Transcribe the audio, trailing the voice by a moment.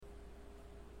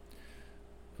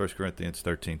1 Corinthians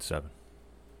 13:7.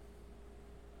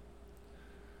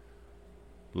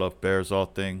 Love bears all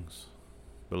things,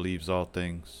 believes all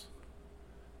things,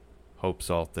 hopes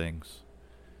all things,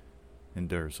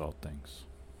 endures all things.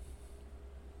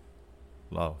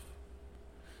 Love.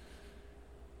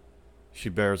 She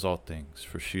bears all things,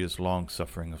 for she is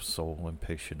long-suffering of soul and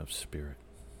patient of spirit.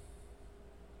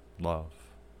 Love.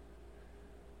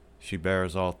 She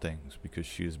bears all things because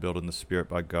she is built in the Spirit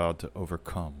by God to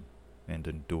overcome and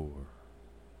endure.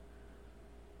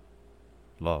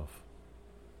 Love.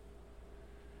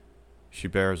 She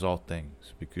bears all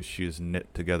things because she is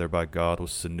knit together by God with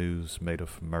sinews made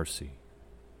of mercy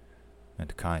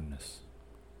and kindness.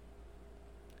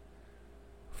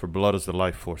 For blood is the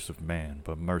life force of man,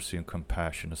 but mercy and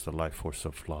compassion is the life force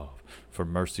of love. For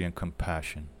mercy and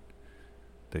compassion,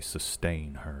 they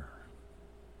sustain her.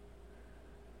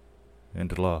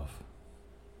 And love.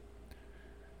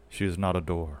 She is not a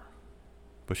door,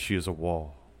 but she is a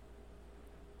wall.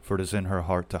 For it is in her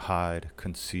heart to hide,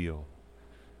 conceal,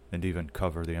 and even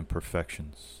cover the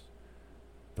imperfections,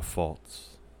 the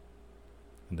faults,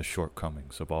 and the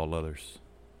shortcomings of all others.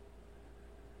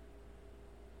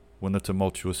 When the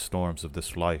tumultuous storms of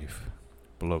this life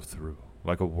blow through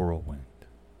like a whirlwind,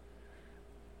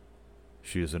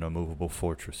 she is an immovable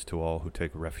fortress to all who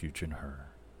take refuge in her.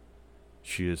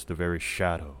 She is the very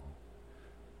shadow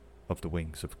of the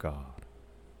wings of God.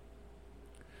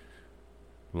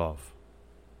 Love.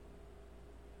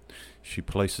 She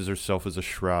places herself as a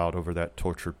shroud over that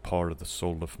tortured part of the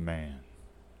soul of man,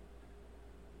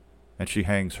 and she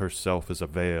hangs herself as a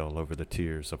veil over the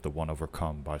tears of the one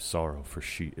overcome by sorrow, for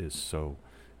she is so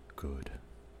good.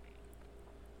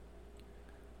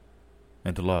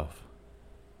 And love.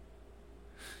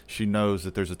 She knows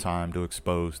that there's a time to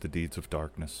expose the deeds of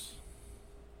darkness,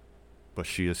 but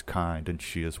she is kind and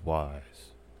she is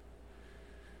wise.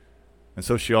 And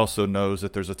so she also knows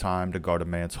that there's a time to guard a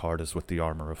man's heart as with the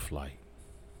armor of light.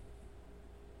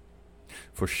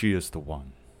 For she is the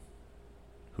one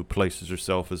who places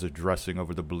herself as a dressing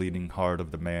over the bleeding heart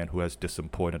of the man who has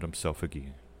disappointed himself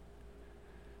again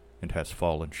and has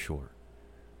fallen short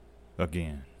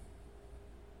again.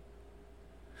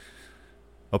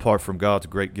 Apart from God's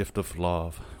great gift of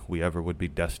love, we ever would be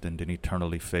destined and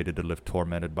eternally fated to live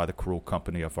tormented by the cruel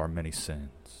company of our many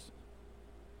sins,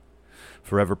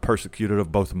 forever persecuted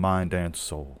of both mind and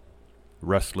soul,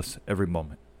 restless every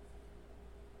moment.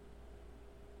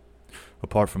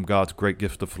 Apart from God's great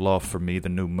gift of love for me, the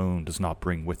new moon does not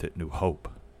bring with it new hope,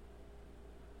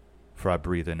 for I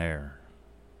breathe in air,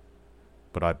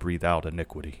 but I breathe out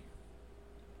iniquity.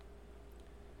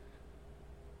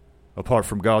 Apart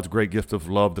from God's great gift of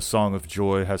love, the song of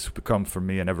joy has become for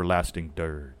me an everlasting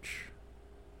dirge.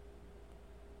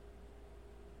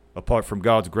 Apart from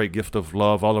God's great gift of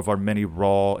love, all of our many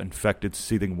raw, infected,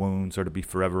 seething wounds are to be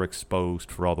forever exposed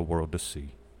for all the world to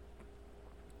see.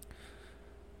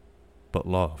 But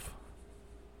love,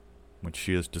 when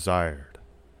she is desired,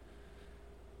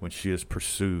 when she is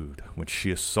pursued, when she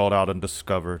is sought out and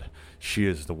discovered, she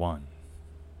is the one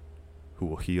who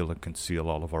will heal and conceal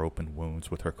all of our open wounds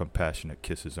with her compassionate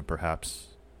kisses, and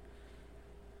perhaps,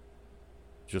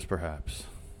 just perhaps,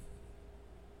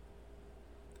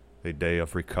 a day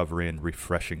of recovery and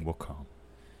refreshing will come.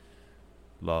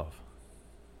 Love,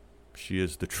 she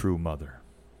is the true mother,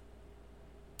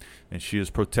 and she is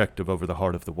protective over the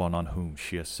heart of the one on whom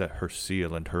she has set her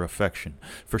seal and her affection,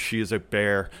 for she is a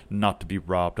bear not to be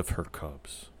robbed of her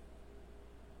cubs.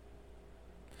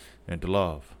 And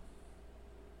love,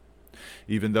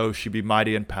 even though she be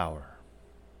mighty in power,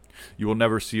 you will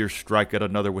never see her strike at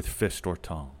another with fist or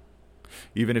tongue,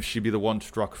 even if she be the one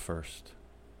struck first,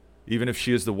 even if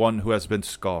she is the one who has been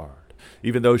scarred,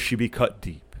 even though she be cut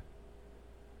deep,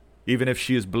 even if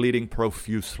she is bleeding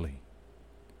profusely,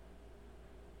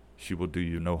 she will do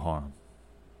you no harm.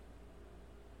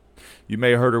 You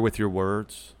may hurt her with your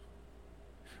words,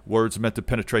 words meant to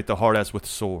penetrate the heart as with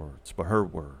swords, but her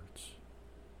words,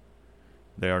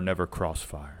 they are never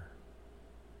crossfire,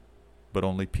 but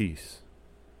only peace.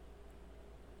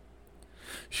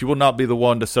 She will not be the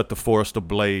one to set the forest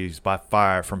ablaze by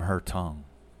fire from her tongue.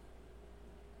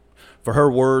 For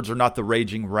her words are not the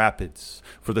raging rapids,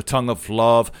 for the tongue of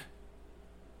love,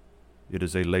 it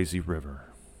is a lazy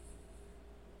river,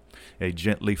 a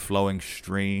gently flowing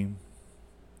stream,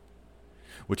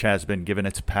 which has been given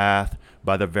its path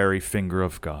by the very finger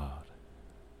of God.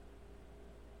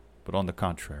 But on the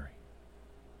contrary,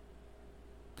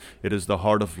 it is the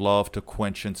heart of love to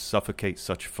quench and suffocate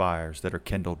such fires that are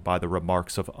kindled by the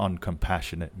remarks of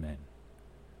uncompassionate men.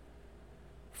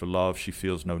 For love, she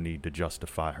feels no need to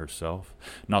justify herself,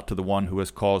 not to the one who has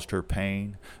caused her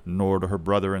pain, nor to her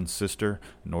brother and sister,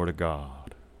 nor to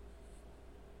God.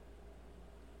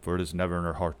 For it is never in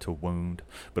her heart to wound,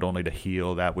 but only to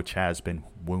heal that which has been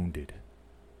wounded.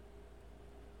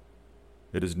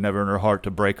 It is never in her heart to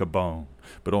break a bone,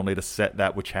 but only to set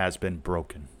that which has been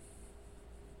broken.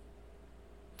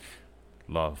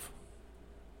 Love.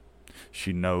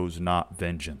 She knows not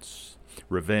vengeance.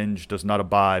 Revenge does not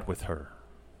abide with her.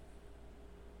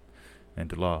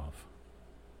 And love.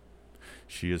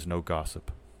 She is no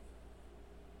gossip.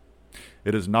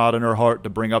 It is not in her heart to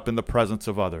bring up in the presence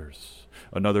of others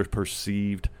another's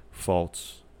perceived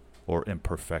faults or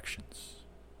imperfections.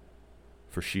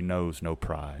 For she knows no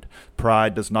pride.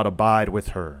 Pride does not abide with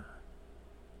her,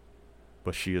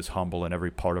 but she is humble in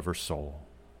every part of her soul.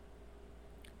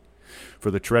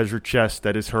 For the treasure chest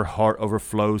that is her heart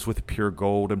overflows with pure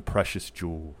gold and precious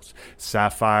jewels,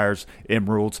 sapphires,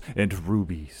 emeralds, and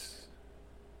rubies.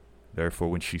 Therefore,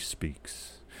 when she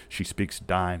speaks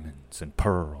diamonds and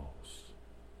pearls.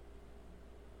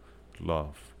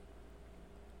 Love.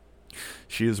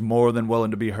 She is more than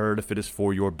willing to be heard if it is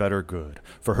for your better good,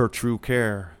 for her true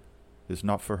care is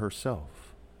not for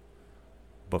herself,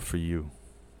 but for you.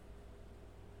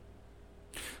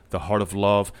 The heart of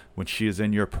love, when she is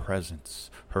in your presence,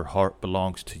 her heart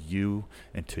belongs to you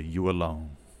and to you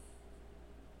alone.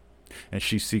 And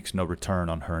she seeks no return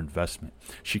on her investment.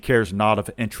 She cares not of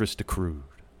interest accrued,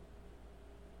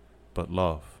 but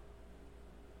love.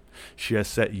 She has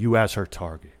set you as her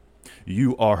target.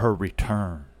 You are her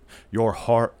return. Your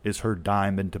heart is her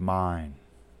diamond mine.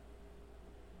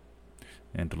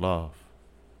 And love.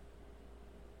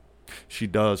 She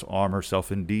does arm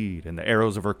herself indeed, and the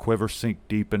arrows of her quiver sink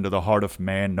deep into the heart of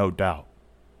man, no doubt.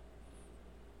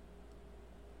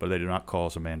 But they do not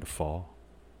cause a man to fall,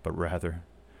 but rather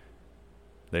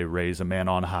they raise a man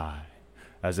on high,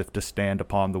 as if to stand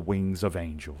upon the wings of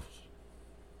angels.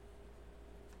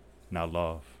 Now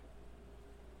love.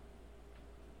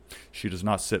 She does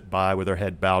not sit by with her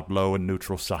head bowed low in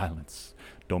neutral silence.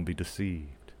 Don't be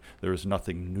deceived. There is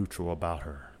nothing neutral about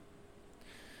her.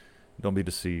 Don't be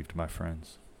deceived, my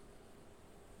friends.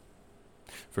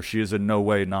 For she is in no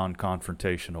way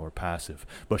non-confrontational or passive,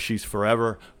 but she's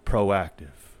forever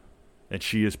proactive, and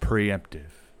she is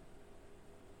preemptive.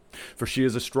 For she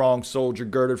is a strong soldier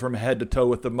girded from head to toe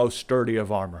with the most sturdy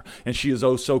of armor, and she is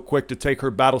oh so quick to take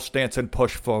her battle stance and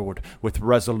push forward with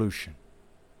resolution,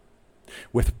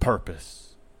 with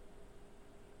purpose,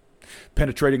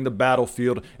 penetrating the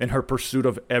battlefield in her pursuit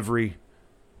of every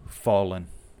fallen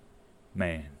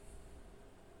man.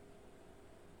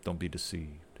 Don't be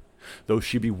deceived. Though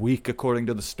she be weak according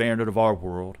to the standard of our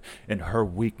world, in her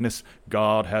weakness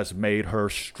God has made her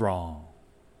strong,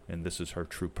 and this is her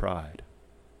true pride.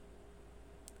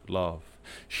 Love.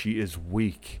 She is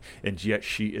weak, and yet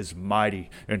she is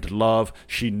mighty, and love,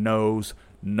 she knows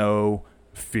no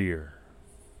fear.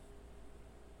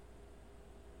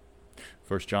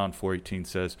 1 John 4:18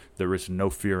 says, there is no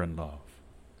fear in love,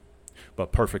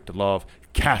 but perfect love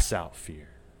casts out fear,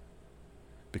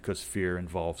 because fear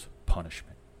involves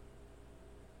punishment.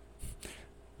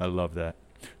 I love that.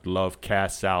 Love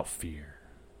casts out fear.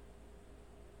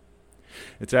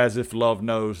 It's as if love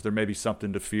knows there may be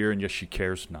something to fear, and yet she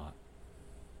cares not.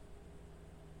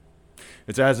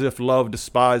 It's as if love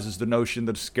despises the notion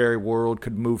that a scary world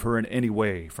could move her in any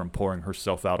way from pouring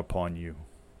herself out upon you.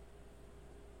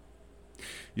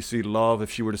 You see, love,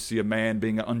 if she were to see a man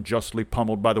being unjustly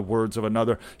pummeled by the words of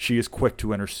another, she is quick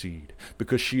to intercede,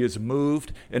 because she is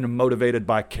moved and motivated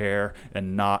by care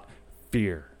and not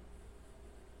fear.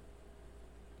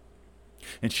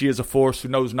 And she is a force who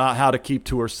knows not how to keep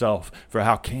to herself, for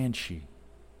how can she?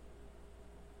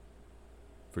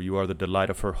 For you are the delight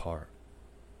of her heart,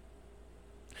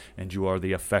 and you are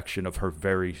the affection of her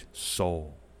very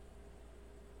soul.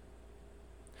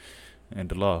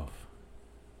 And love.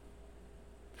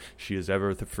 She is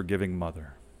ever the forgiving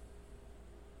mother.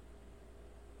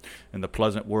 And the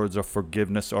pleasant words of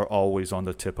forgiveness are always on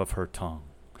the tip of her tongue.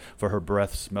 For her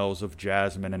breath smells of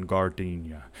jasmine and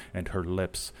gardenia, and her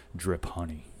lips drip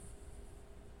honey.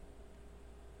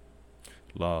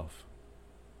 Love.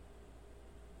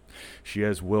 She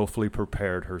has willfully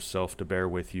prepared herself to bear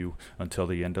with you until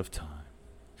the end of time,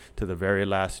 to the very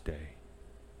last day.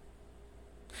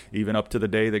 Even up to the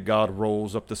day that God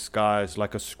rolls up the skies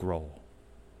like a scroll.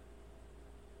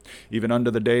 Even unto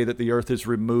the day that the earth is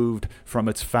removed from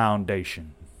its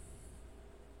foundation.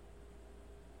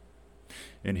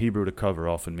 In Hebrew, to cover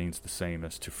often means the same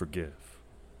as to forgive.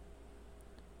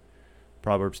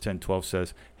 Proverbs 10:12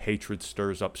 says, hatred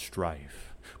stirs up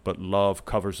strife, but love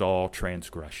covers all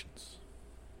transgressions.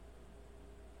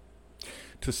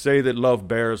 To say that love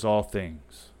bears all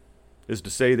things is to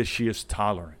say that she is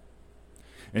tolerant,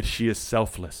 and she is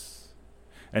selfless,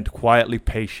 and quietly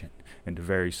patient, and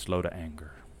very slow to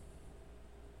anger.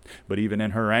 But even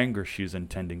in her anger, she is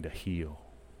intending to heal.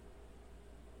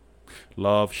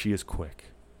 Love, she is quick.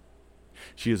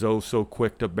 She is oh so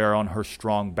quick to bear on her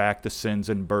strong back the sins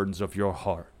and burdens of your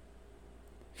heart.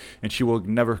 And she will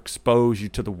never expose you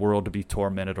to the world to be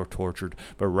tormented or tortured,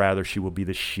 but rather she will be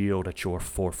the shield at your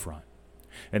forefront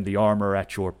and the armor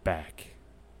at your back.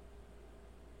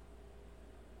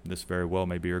 This very well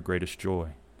may be her greatest joy,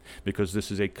 because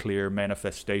this is a clear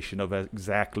manifestation of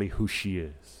exactly who she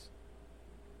is.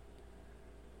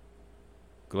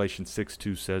 Galatians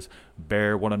 6:2 says,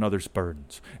 bear one another's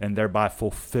burdens, and thereby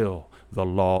fulfill the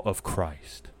law of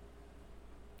Christ.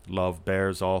 Love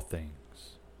bears all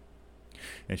things,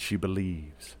 and she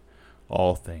believes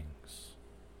all things.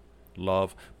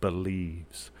 Love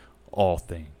believes all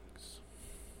things.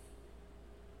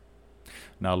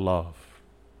 Now love,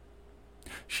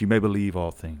 she may believe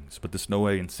all things, but this no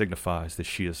way signifies that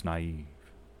she is naive.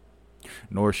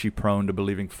 Nor is she prone to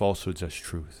believing falsehoods as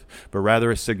truth, but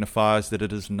rather it signifies that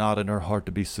it is not in her heart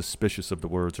to be suspicious of the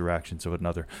words or actions of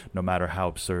another, no matter how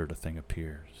absurd a thing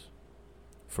appears.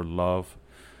 For love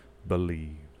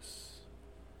believes.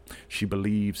 She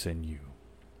believes in you,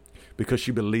 because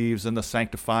she believes in the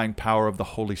sanctifying power of the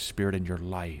Holy Spirit in your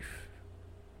life.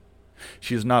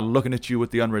 She is not looking at you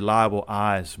with the unreliable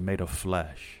eyes made of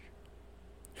flesh.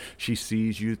 She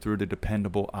sees you through the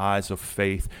dependable eyes of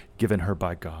faith given her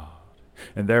by God.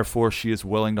 And therefore she is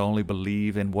willing to only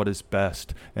believe in what is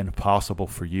best and possible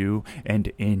for you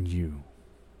and in you.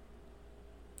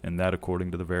 And that according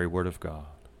to the very word of God.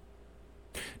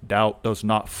 Doubt does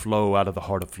not flow out of the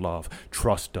heart of love.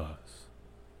 Trust does.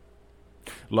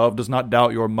 Love does not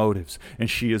doubt your motives, and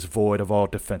she is void of all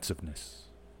defensiveness.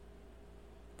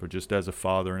 For just as a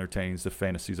father entertains the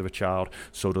fantasies of a child,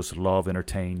 so does love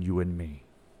entertain you and me.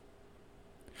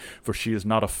 For she is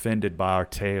not offended by our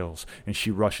tales, and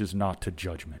she rushes not to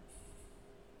judgment.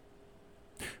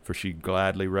 For she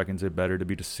gladly reckons it better to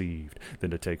be deceived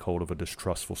than to take hold of a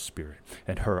distrustful spirit,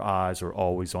 and her eyes are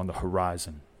always on the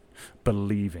horizon,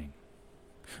 believing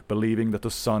that the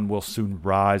sun will soon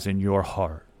rise in your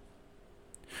heart.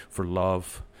 For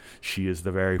love, she is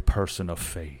the very person of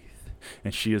faith,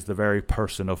 and she is the very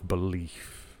person of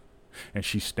belief, and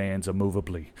she stands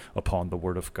immovably upon the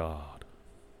word of God.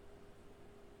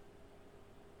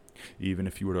 Even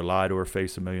if you were to lie to her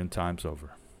face 1,000,000 times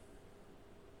over,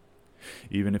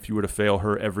 even if you were to fail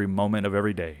her every moment of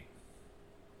every day,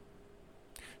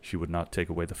 she would not take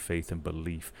away the faith and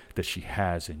belief that she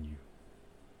has in you.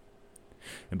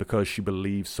 And because she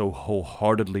believes so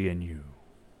wholeheartedly in you,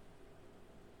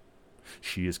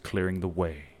 she is clearing the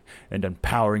way and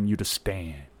empowering you to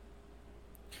stand.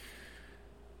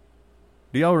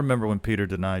 Do y'all remember when Peter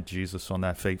denied Jesus on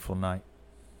that fateful night?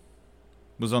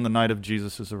 It was on the night of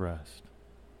Jesus' arrest.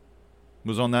 It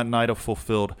was on that night of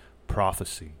fulfilled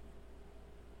prophecy.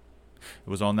 It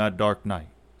was on that dark night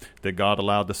that God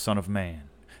allowed the Son of Man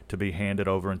to be handed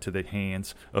over into the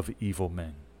hands of evil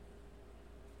men.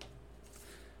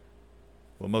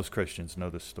 Well, most Christians know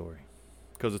this story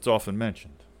because it's often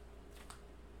mentioned.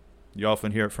 You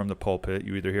often hear it from the pulpit.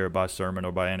 You either hear it by sermon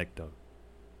or by anecdote.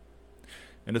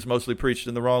 And it's mostly preached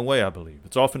in the wrong way, I believe.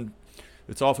 It's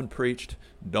often preached,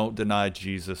 don't deny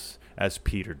Jesus as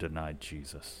Peter denied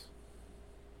Jesus.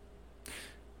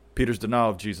 Peter's denial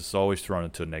of Jesus is always thrown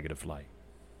into a negative light.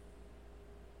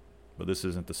 But this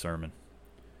isn't the sermon.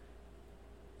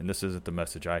 And this isn't the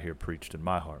message I hear preached in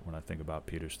my heart when I think about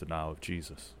Peter's denial of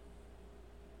Jesus.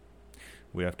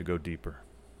 We have to go deeper.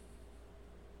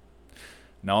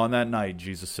 Now on that night,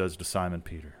 Jesus says to Simon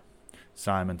Peter,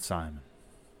 Simon, Simon,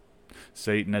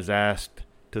 Satan has asked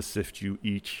to sift you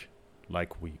each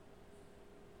like wheat.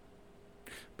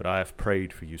 But I have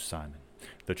prayed for you, Simon,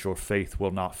 that your faith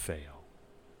will not fail.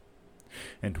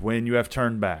 And when you have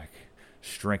turned back,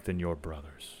 strengthen your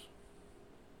brothers.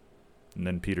 And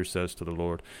then Peter says to the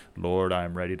Lord, Lord, I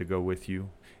am ready to go with you,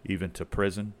 even to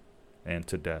prison and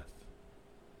to death.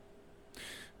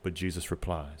 But Jesus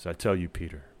replies, I tell you,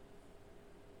 Peter,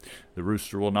 the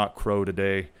rooster will not crow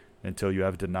today until you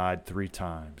have denied 3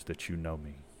 times that you know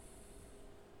me.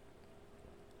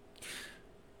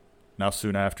 Now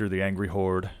soon after, the angry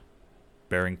horde,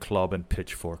 bearing club and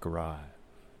pitchfork, arrive.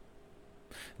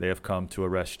 They have come to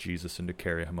arrest Jesus and to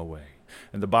carry him away.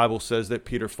 And the Bible says that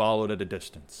Peter followed at a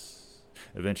distance,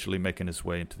 eventually making his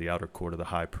way into the outer court of the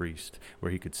high priest,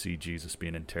 where he could see Jesus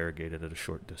being interrogated at a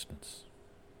short distance.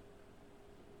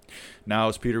 Now,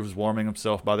 as Peter was warming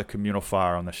himself by the communal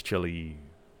fire on this chilly eve,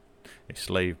 a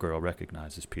slave girl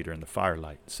recognizes Peter in the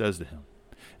firelight and says to him,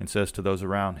 and says to those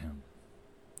around him,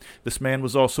 "This man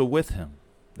was also with him,"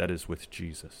 that is, with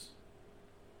Jesus.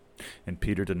 And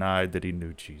Peter denied that he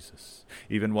knew Jesus,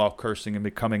 even while cursing and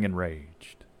becoming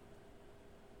enraged.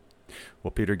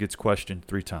 Well, Peter gets questioned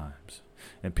 3 times,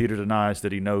 and Peter denies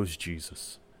that he knows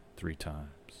Jesus 3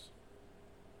 times.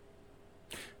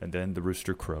 And then the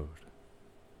rooster crowed.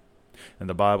 And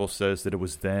the Bible says that it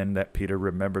was then that Peter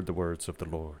remembered the words of the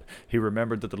Lord. He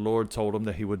remembered that the Lord told him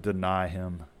that he would deny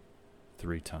him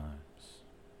 3 times.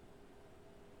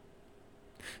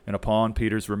 And upon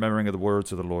Peter's remembering of the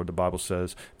words of the Lord, the Bible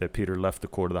says that Peter left the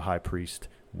court of the high priest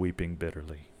weeping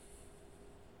bitterly.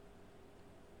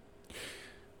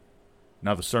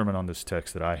 Now, the sermon on this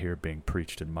text that I hear being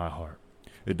preached in my heart,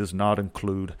 it does not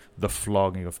include the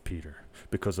flogging of Peter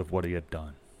because of what he had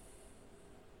done.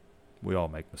 We all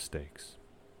make mistakes.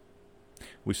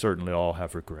 We certainly all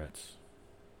have regrets.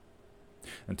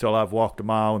 Until I've walked a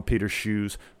mile in Peter's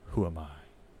shoes, who am I?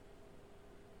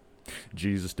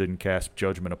 Jesus didn't cast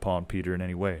judgment upon Peter in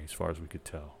any way, as far as we could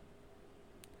tell.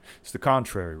 It's the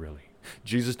contrary, really.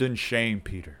 Jesus didn't shame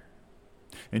Peter.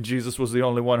 And Jesus was the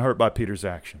only one hurt by Peter's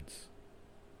actions.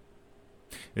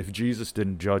 If Jesus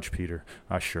didn't judge Peter,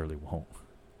 I surely won't.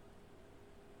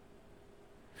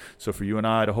 So for you and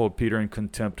I to hold Peter in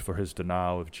contempt for his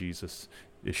denial of Jesus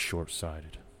is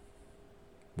short-sighted.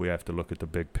 We have to look at the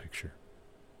big picture.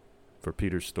 For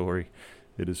Peter's story,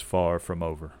 it is far from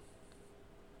over.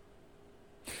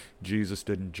 Jesus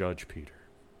didn't judge Peter,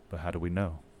 but how do we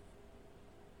know?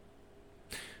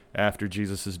 After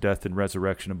Jesus' death and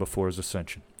resurrection and before his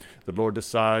ascension, the Lord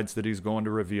decides that he's going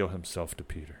to reveal himself to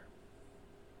Peter.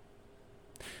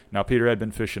 Now Peter had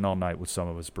been fishing all night with some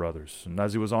of his brothers, and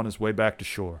as he was on his way back to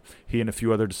shore, he and a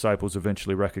few other disciples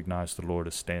eventually recognized the Lord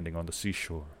as standing on the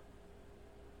seashore.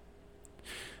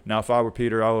 Now if I were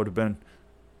Peter, I would have been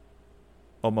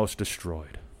almost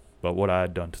destroyed by what I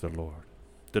had done to the Lord,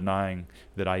 denying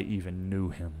that I even knew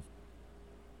him.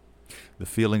 The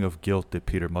feeling of guilt that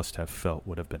Peter must have felt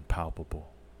would have been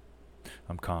palpable.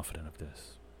 I'm confident of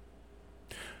this.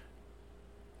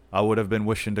 I would have been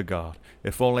wishing to God,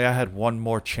 if only I had one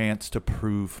more chance to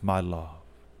prove my love.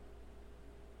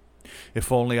 If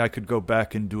only I could go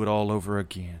back and do it all over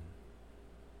again.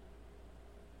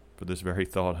 For this very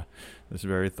thought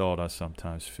I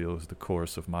sometimes feel is the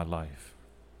course of my life.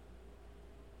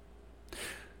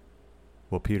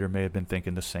 Well, Peter may have been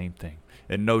thinking the same thing,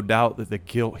 and no doubt that the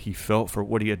guilt he felt for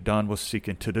what he had done was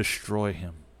seeking to destroy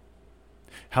him.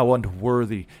 How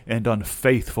unworthy and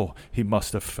unfaithful he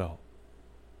must have felt.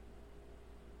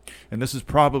 And this is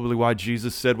probably why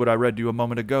Jesus said what I read to you a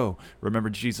moment ago. Remember,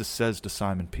 Jesus says to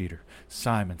Simon Peter,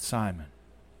 "Simon, Simon,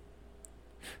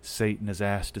 Satan has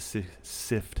asked to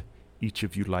sift each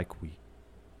of you like wheat.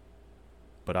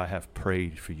 But I have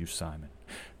prayed for you, Simon,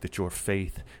 that your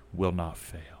faith will not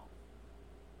fail.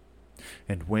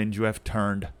 And when you have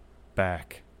turned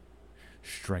back,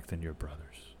 strengthen your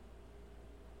brothers."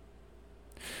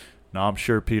 Now I'm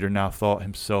sure Peter now thought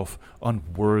himself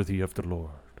unworthy of the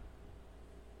Lord.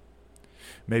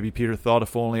 Maybe Peter thought,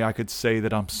 if only I could say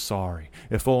that I'm sorry.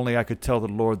 If only I could tell the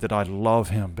Lord that I love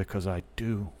him, because I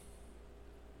do.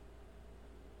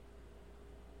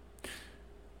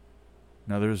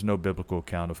 Now there is no biblical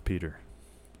account of Peter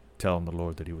telling the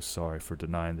Lord that he was sorry for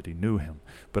denying that he knew him,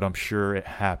 but I'm sure it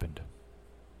happened.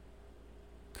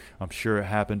 I'm sure it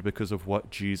happened because of what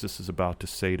Jesus is about to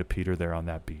say to Peter there on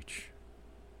that beach.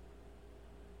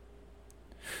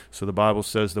 So the Bible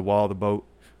says that while the boat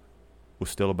was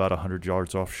still about 100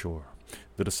 yards offshore,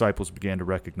 the disciples began to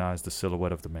recognize the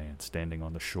silhouette of the man standing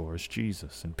on the shore as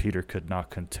Jesus, and Peter could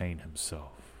not contain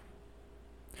himself.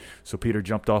 So Peter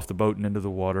jumped off the boat and into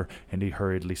the water, and he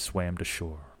hurriedly swam to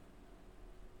shore.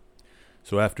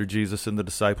 So after Jesus and the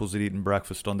disciples had eaten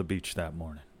breakfast on the beach that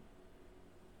morning,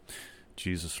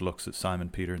 Jesus looks at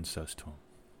Simon Peter and says to him,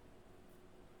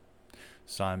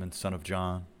 "Simon, son of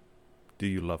John, do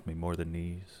you love me more than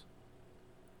these?"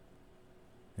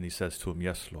 And he says to him,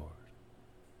 "Yes, Lord,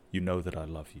 you know that I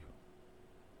love you."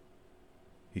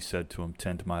 He said to him,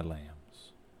 "Tend my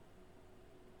lambs."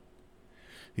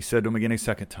 He said to him again a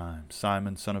second time,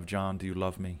 "Simon, son of John, do you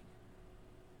love me?"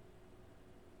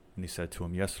 And he said to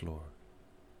him, "Yes, Lord,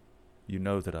 you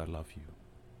know that I love you."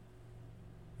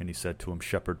 And he said to him,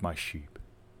 "Shepherd my sheep."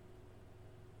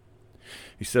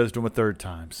 He says to him a third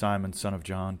time, "Simon, son of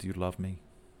John, do you love me?"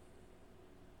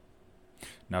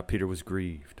 Now Peter was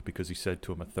grieved, because he said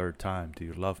to him a third time, "Do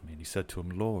you love me?" And he said to him,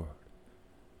 "Lord,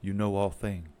 you know all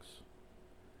things.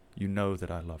 You know that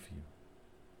I love you."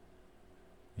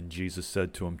 And Jesus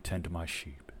said to him, "Tend my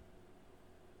sheep."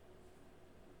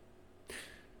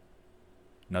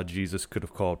 Now Jesus could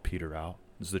have called Peter out,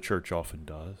 as the church often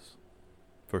does,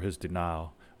 for his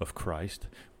denial of Christ,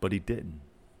 but he didn't.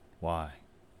 Why?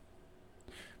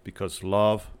 Because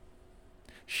love,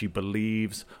 she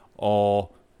believes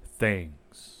all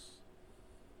things.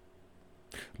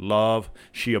 Love,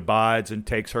 she abides and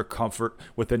takes her comfort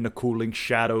within the cooling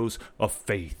shadows of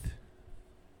faith.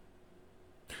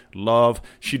 Love,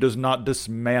 she does not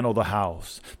dismantle the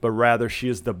house, but rather she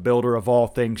is the builder of all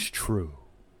things true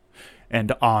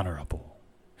and honorable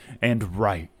and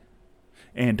right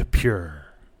and pure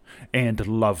and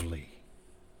lovely.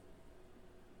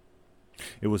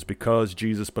 It was because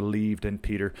Jesus believed in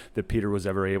Peter that Peter was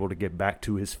ever able to get back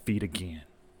to his feet again.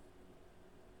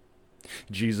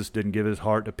 Jesus didn't give his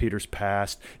heart to Peter's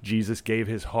past. Jesus gave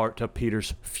his heart to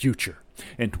Peter's future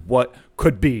and what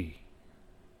could be.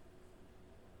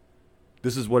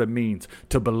 This is what it means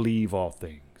to believe all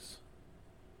things.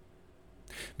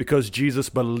 Because Jesus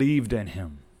believed in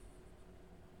him.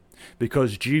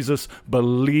 Because Jesus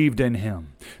believed in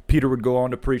him, Peter would go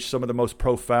on to preach some of the most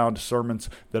profound sermons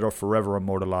that are forever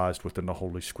immortalized within the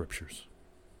Holy Scriptures.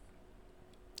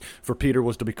 For Peter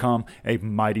was to become a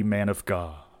mighty man of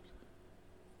God.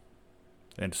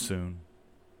 And soon,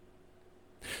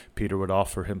 Peter would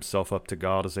offer himself up to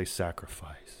God as a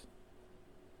sacrifice,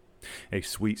 a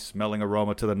sweet-smelling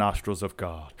aroma to the nostrils of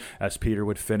God, as Peter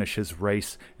would finish his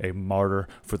race a martyr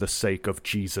for the sake of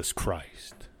Jesus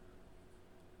Christ.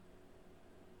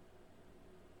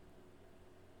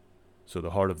 So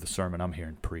the heart of the sermon I'm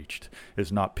hearing preached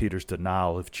is not Peter's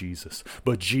denial of Jesus,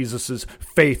 but Jesus'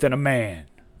 faith in a man,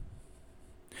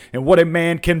 and what a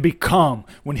man can become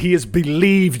when he is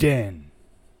believed in.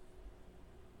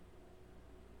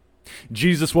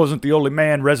 Jesus wasn't the only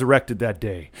man resurrected that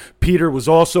day. Peter was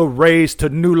also raised to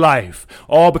new life,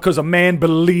 all because a man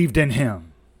believed in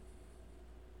him.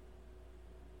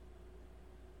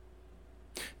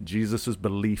 Jesus'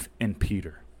 belief in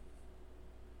Peter,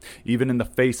 even in the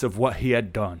face of what he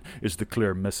had done, is the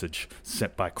clear message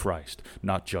sent by Christ,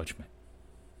 not judgment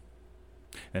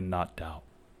and not doubt.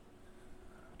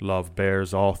 Love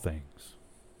bears all things,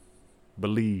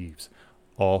 believes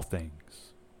all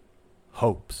things,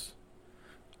 hopes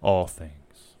all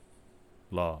things.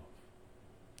 Love,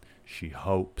 she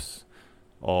hopes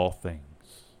all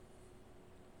things.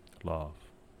 Love,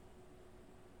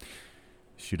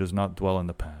 she does not dwell in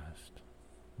the past,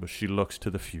 but she looks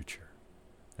to the future,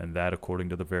 and that according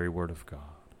to the very word of God.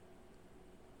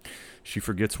 She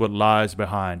forgets what lies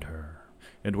behind her,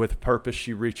 and with purpose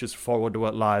she reaches forward to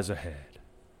what lies ahead.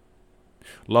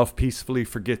 Love peacefully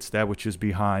forgets that which is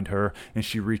behind her, and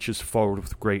she reaches forward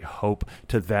with great hope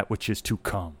to that which is to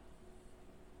come.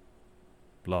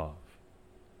 Love,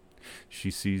 she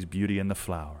sees beauty in the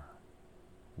flower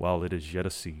while it is yet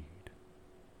a seed.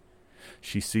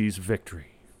 She sees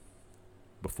victory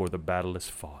before the battle is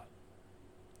fought.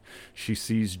 She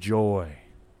sees joy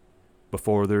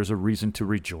before there is a reason to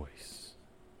rejoice.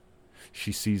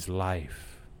 She sees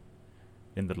life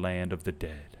in the land of the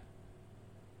dead.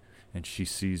 And she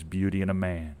sees beauty in a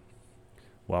man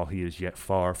while he is yet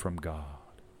far from God.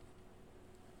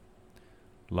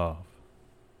 Love,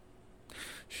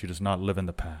 she does not live in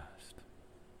the past,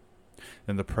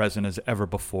 and the present is ever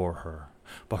before her,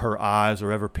 but her eyes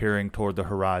are ever peering toward the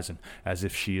horizon as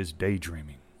if she is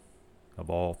daydreaming of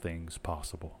all things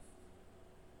possible.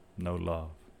 No,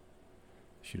 love,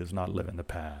 she does not live in the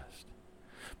past,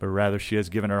 but rather she has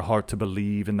given her heart to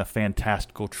believe in the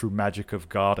fantastical true magic of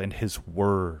God and His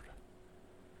Word.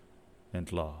 And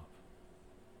love,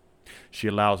 she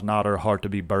allows not her heart to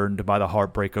be burdened by the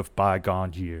heartbreak of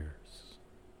bygone years.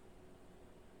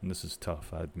 And this is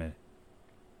tough, I admit.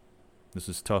 This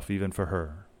is tough even for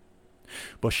her.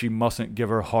 But she mustn't give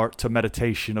her heart to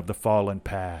meditation of the fallen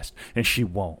past, and she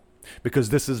won't, because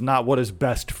this is not what is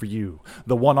best for you,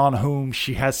 the one on whom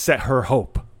she has set her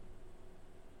hope.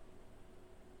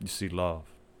 You see, love,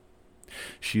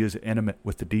 she is intimate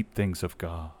with the deep things of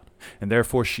God, and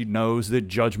therefore she knows that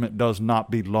judgment does not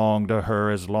belong to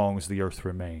her as long as the earth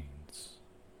remains.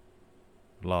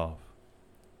 Love,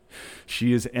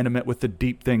 she is intimate with the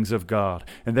deep things of God,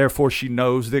 and therefore she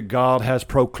knows that God has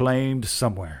proclaimed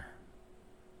somewhere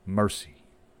mercy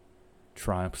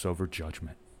triumphs over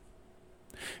judgment.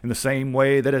 In the same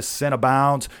way that as sin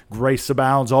abounds, grace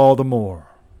abounds all the more.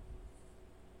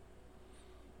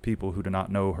 People who do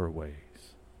not know her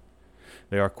ways,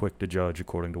 they are quick to judge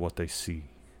according to what they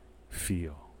see,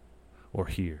 feel, or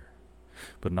hear,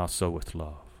 but not so with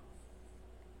love.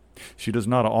 She does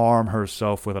not arm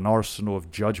herself with an arsenal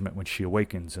of judgment when she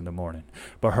awakens in the morning,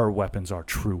 but her weapons are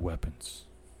true weapons.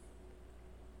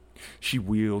 She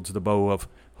wields the bow of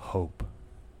hope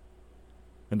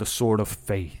and the sword of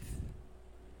faith.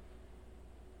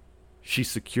 She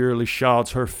securely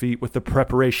shods her feet with the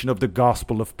preparation of the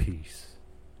gospel of peace.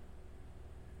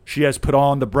 She has put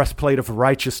on the breastplate of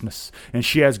righteousness, and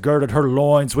she has girded her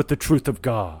loins with the truth of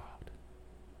God.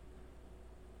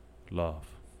 Love.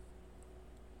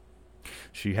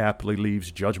 She happily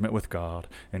leaves judgment with God,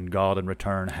 and God in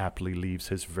return happily leaves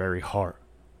his very heart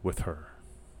with her.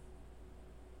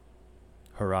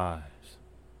 Her eyes.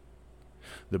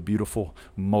 The beautiful,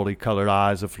 multicolored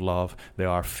eyes of love, they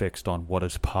are fixed on what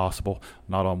is possible,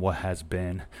 not on what has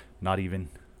been, not even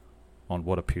on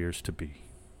what appears to be.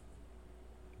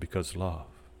 Because love,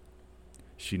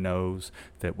 she knows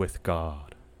that with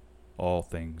God, all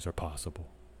things are possible.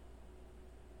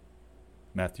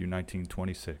 Matthew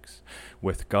 19:26.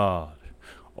 With God,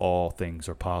 all things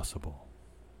are possible.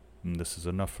 And this is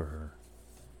enough for her.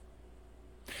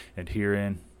 And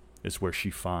herein is where she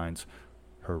finds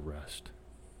her rest.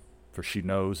 For she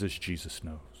knows as Jesus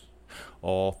knows.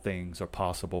 All things are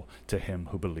possible to him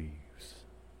who believes.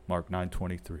 Mark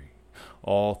 9:23.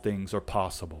 All things are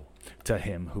possible to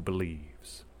him who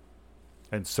believes.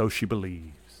 And so she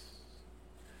believes.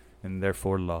 And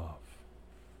therefore love.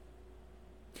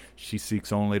 She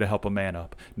seeks only to help a man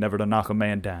up, never to knock a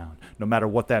man down, no matter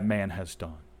what that man has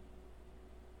done.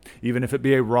 Even if it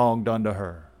be a wrong done to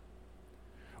her,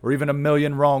 or even a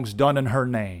million wrongs done in her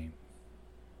name,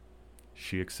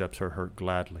 she accepts her hurt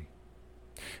gladly.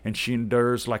 And she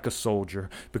endures like a soldier,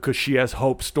 because she has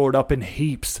hope stored up in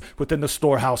heaps within the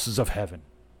storehouses of heaven.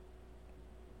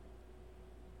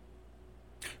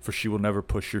 For she will never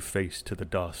push your face to the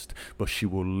dust, but she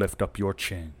will lift up your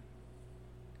chin,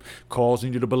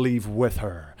 causing you to believe with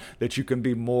her that you can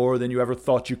be more than you ever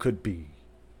thought you could be.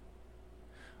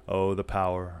 Oh, the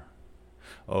power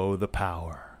of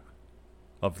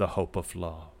the hope of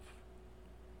love.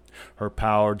 Her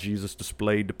power Jesus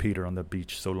displayed to Peter on the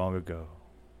beach so long ago.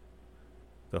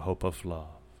 The hope of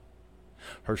love.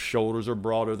 Her shoulders are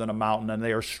broader than a mountain, and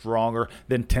they are stronger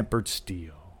than tempered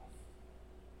steel.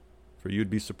 For you'd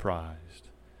be surprised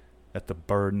at the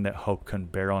burden that hope can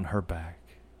bear on her back.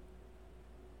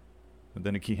 But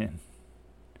then again,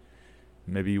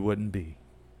 maybe you wouldn't be.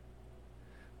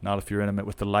 Not if you're intimate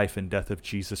with the life and death of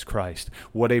Jesus Christ.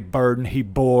 What a burden he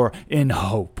bore in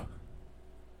hope.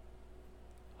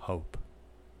 Hope.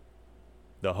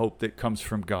 The hope that comes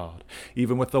from God.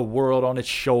 Even with the world on its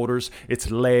shoulders,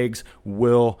 its legs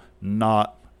will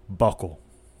not buckle.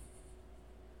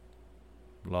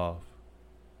 Love.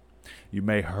 You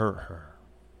may hurt her,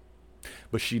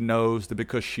 but she knows that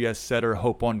because she has set her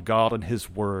hope on God and his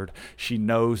word, she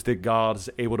knows that God is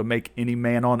able to make any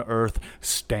man on earth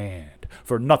stand.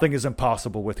 For nothing is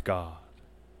impossible with God.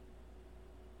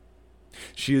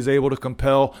 She is able to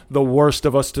compel the worst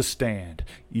of us to stand,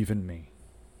 even me.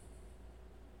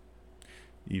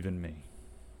 Even me.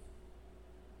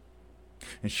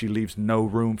 And she leaves no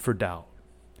room for doubt.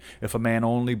 If a man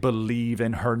only believe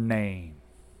in her name,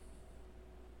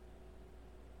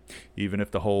 even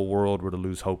if the whole world were to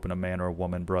lose hope in a man or a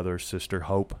woman, brother or sister,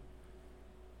 hope,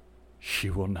 she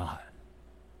will not.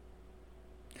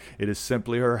 It is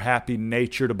simply her happy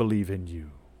nature to believe in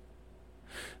you.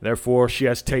 Therefore, she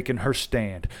has taken her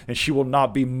stand, and she will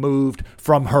not be moved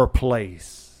from her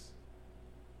place.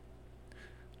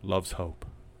 Love's hope.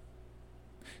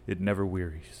 It never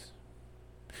wearies,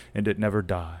 and it never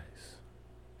dies,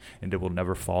 and it will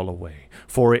never fall away,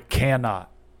 for it cannot.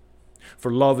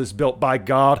 For love is built by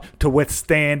God to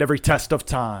withstand every test of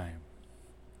time.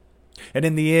 And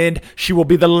in the end, she will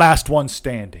be the last one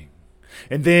standing.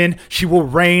 And then she will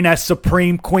reign as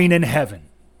supreme queen in heaven.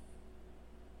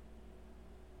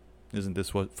 Isn't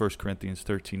this what 1 Corinthians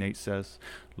 13:8 says?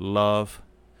 Love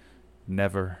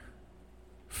never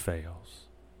fails.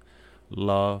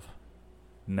 Love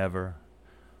never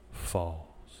falls.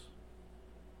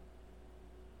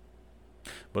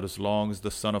 But as long as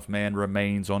the Son of Man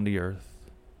remains on the earth,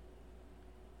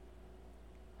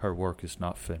 her work is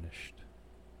not finished.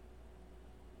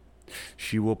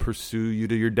 She will pursue you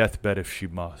to your deathbed if she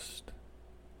must.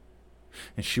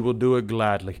 And she will do it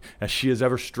gladly, as she is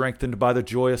ever strengthened by the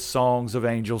joyous songs of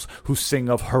angels who sing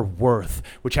of her worth,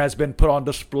 which has been put on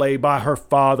display by her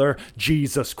Father,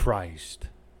 Jesus Christ.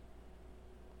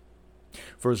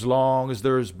 For as long as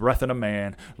there is breath in a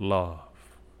man, love.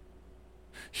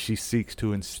 She seeks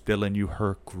to instill in you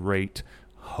her great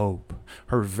hope,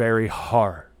 her very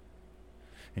heart,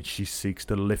 and she seeks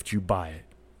to lift you by it.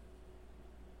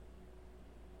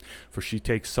 For she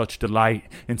takes such delight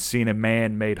in seeing a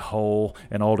man made whole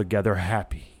and altogether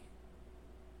happy.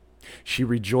 She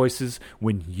rejoices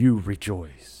when you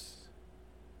rejoice.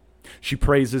 She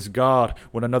praises God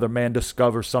when another man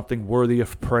discovers something worthy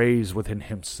of praise within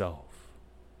himself.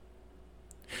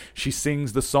 She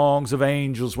sings the songs of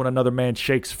angels when another man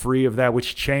shakes free of that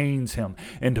which chains him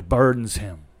and burdens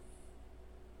him.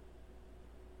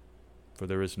 For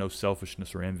there is no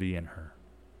selfishness or envy in her,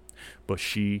 but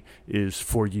she is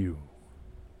for you.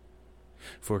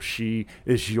 For she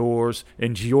is yours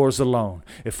and yours alone,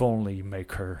 if only you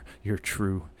make her your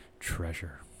true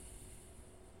treasure.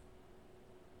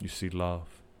 You see,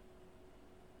 love.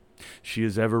 She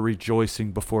is ever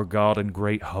rejoicing before God in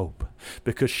great hope,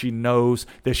 because she knows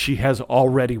that she has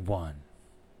already won,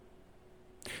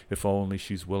 if only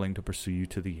she's willing to pursue you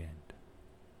to the end.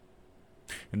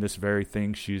 And this very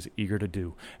thing she is eager to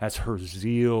do, as her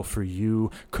zeal for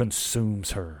you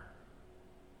consumes her.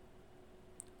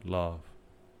 Love.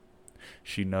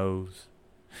 She knows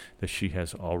that she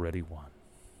has already won.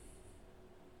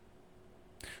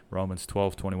 Romans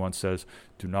 12:21 says,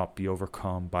 "Do not be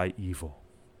overcome by evil,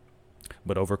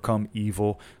 but overcome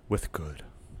evil with good."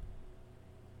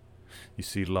 You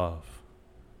see, love.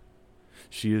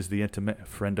 She is the intimate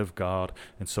friend of God,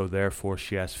 and so therefore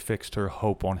she has fixed her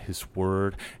hope on His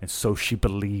word, and so she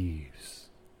believes.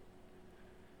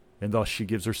 And thus she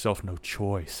gives herself no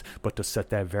choice but to set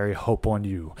that very hope on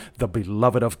you, the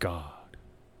beloved of God.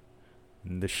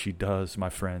 And this she does, my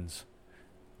friends,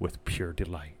 with pure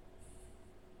delight.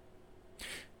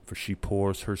 For she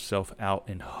pours herself out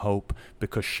in hope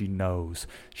because she knows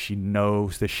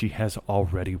that she has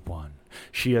already won.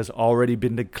 She has already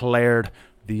been declared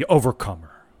the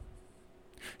overcomer.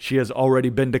 She has already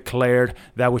been declared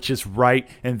that which is right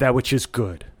and that which is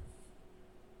good.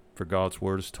 For God's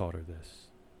word has taught her this.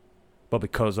 But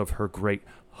because of her great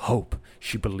hope,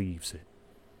 she believes it.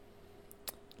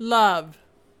 Love.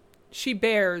 She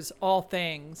bears all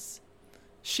things.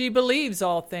 She believes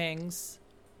all things.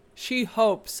 She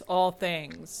hopes all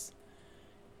things.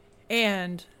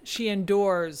 And she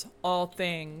endures all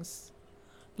things.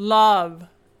 Love.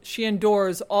 She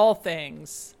endures all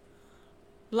things.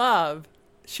 Love.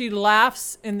 She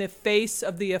laughs in the face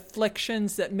of the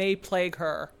afflictions that may plague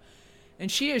her. And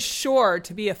she is sure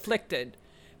to be afflicted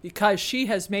because she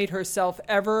has made herself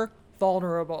ever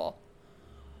vulnerable.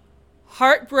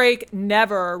 Heartbreak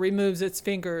never removes its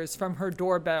fingers from her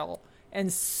doorbell,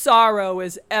 and sorrow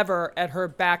is ever at her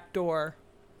back door.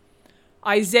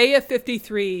 Isaiah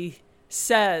 53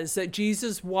 says that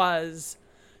Jesus was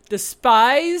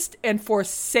despised and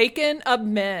forsaken of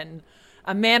men,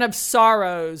 a man of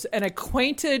sorrows and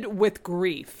acquainted with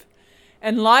grief,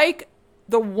 and like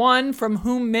the one from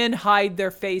whom men hide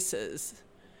their faces.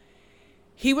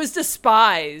 He was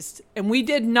despised, and we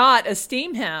did not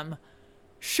esteem him.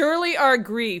 Surely our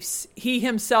griefs he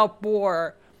himself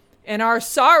bore, and our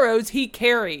sorrows he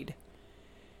carried.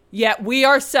 Yet we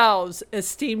ourselves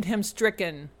esteemed him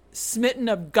stricken, smitten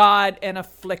of God, and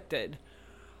afflicted.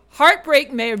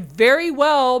 Heartbreak may very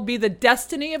well be the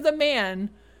destiny of the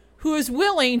man who is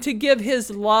willing to give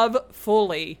his love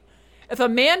fully. If a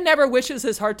man never wishes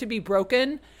his heart to be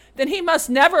broken, then he must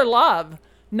never love,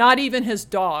 not even his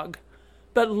dog.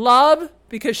 But love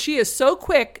because she is so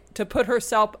quick to put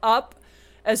herself up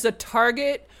as the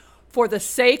target for the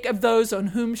sake of those on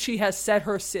whom she has set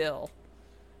her seal.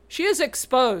 She is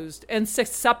exposed and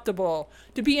susceptible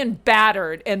to being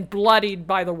battered and bloodied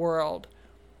by the world.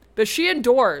 But she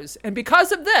endures, and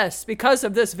because of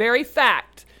this very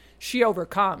fact, she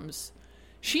overcomes.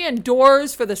 She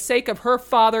endures for the sake of her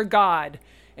Father God,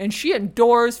 and she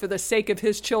endures for the sake of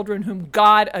his children whom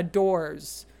God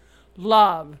adores.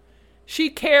 Love. She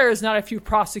cares not if you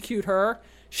prosecute her.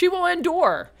 She will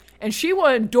endure, and she will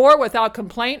endure without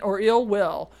complaint or ill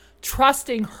will,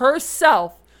 trusting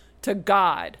herself to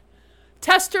God.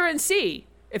 Test her and see.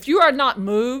 If you are not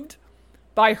moved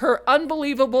by her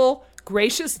unbelievable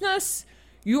graciousness,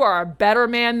 you are a better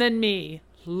man than me.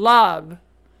 Love.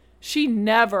 She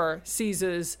never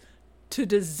ceases to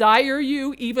desire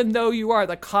you, even though you are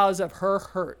the cause of her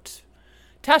hurt.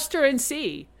 Test her and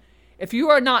see. If you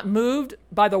are not moved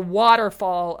by the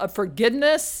waterfall of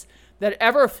forgiveness that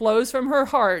ever flows from her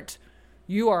heart,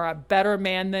 you are a better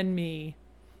man than me.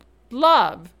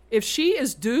 Love. If she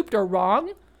is duped or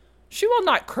wrong, she will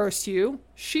not curse you.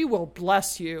 She will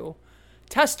bless you.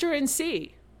 Test her and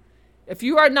see. If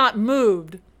you are not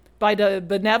moved by the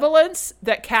benevolence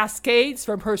that cascades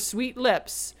from her sweet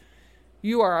lips,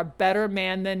 you are a better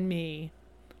man than me.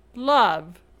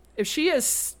 Love. If she is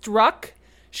struck,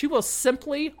 she will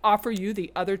simply offer you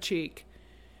the other cheek.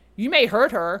 You may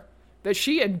hurt her, but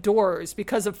she endures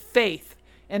because of faith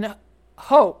and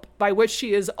hope by which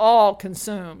she is all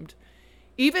consumed.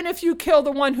 Even if you kill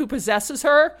the one who possesses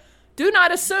her, do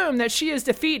not assume that she is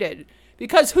defeated,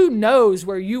 because who knows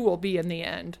where you will be in the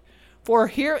end? For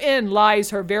herein lies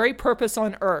her very purpose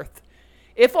on earth.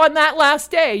 If on that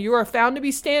last day you are found to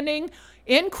be standing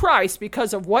in Christ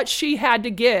because of what she had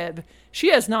to give, she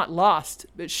has not lost,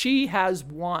 but she has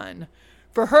won.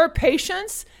 For her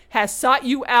patience has sought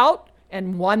you out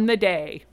and won the day.